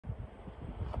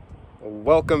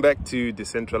Welcome back to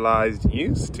Decentralized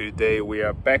News. Today we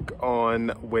are back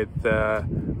on with our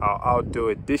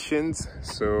outdoor editions.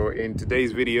 So in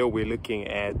today's video we're looking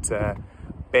at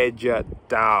BADGER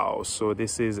DAO. So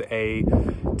this is a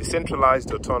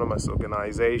decentralized autonomous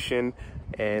organization,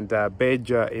 and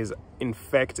BADGER is in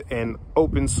fact an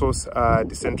open source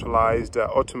decentralized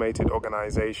automated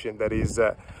organization that is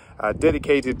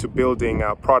dedicated to building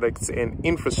products and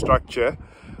infrastructure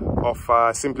of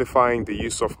simplifying the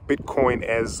use of Bitcoin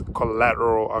as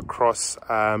collateral across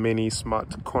many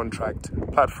smart contract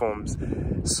platforms.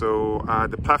 So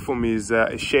the platform is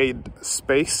a shared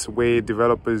space where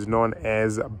developers known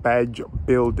as badge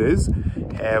builders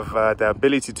have the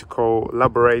ability to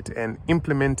collaborate and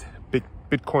implement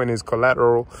Bitcoin as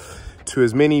collateral to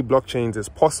as many blockchains as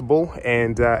possible.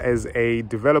 And as a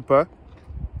developer,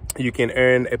 you can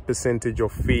earn a percentage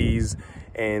of fees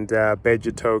and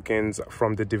BADGER tokens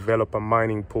from the developer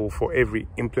mining pool for every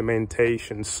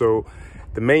implementation. So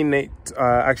the mainnet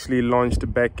actually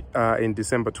launched back in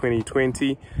December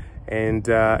 2020, and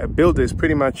a builder is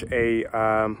pretty much a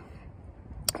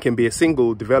can be a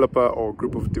single developer or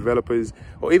group of developers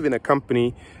or even a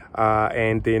company,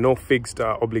 and there are no fixed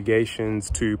obligations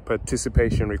to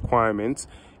participation requirements,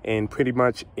 and pretty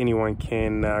much anyone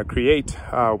can create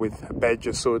with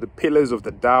BADGER. So the pillars of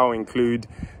the DAO include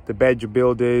the BADGER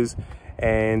builders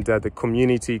and the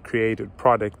community created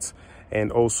products,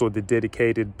 and also the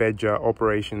dedicated BADGER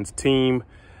operations team.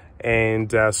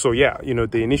 And so yeah, you know,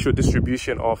 the initial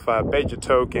distribution of BADGER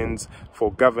tokens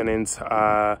for governance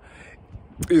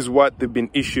is what they've been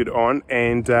issued on,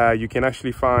 and you can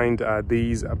actually find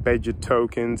these BADGER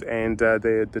tokens, and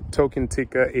the token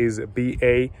ticker is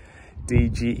BADGER.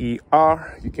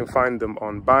 You can find them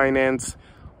on Binance,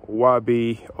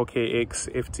 Wabi, OKX,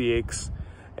 FTX,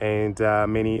 and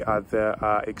many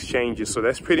other exchanges. So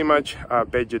that's pretty much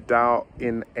BADGER DAO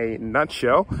in a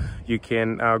nutshell. You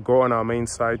can go on our main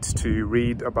site to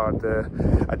read about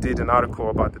I did an article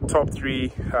about the top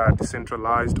 3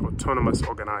 decentralized autonomous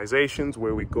organizations,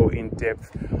 where we go in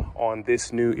depth on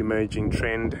this new emerging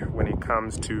trend when it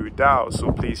comes to DAO.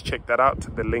 So please check that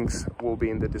out. The links will be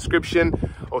in the description.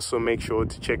 Also make sure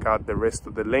to check out the rest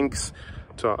of the links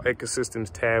to our ecosystems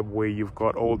tab, where you've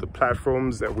got all the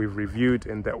platforms that we've reviewed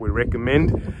and that we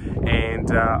recommend.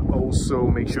 And also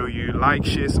make sure you like,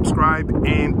 share, subscribe,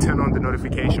 and turn on the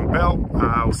notification bell.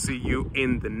 I'll see you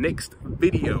in the next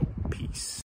video. Peace.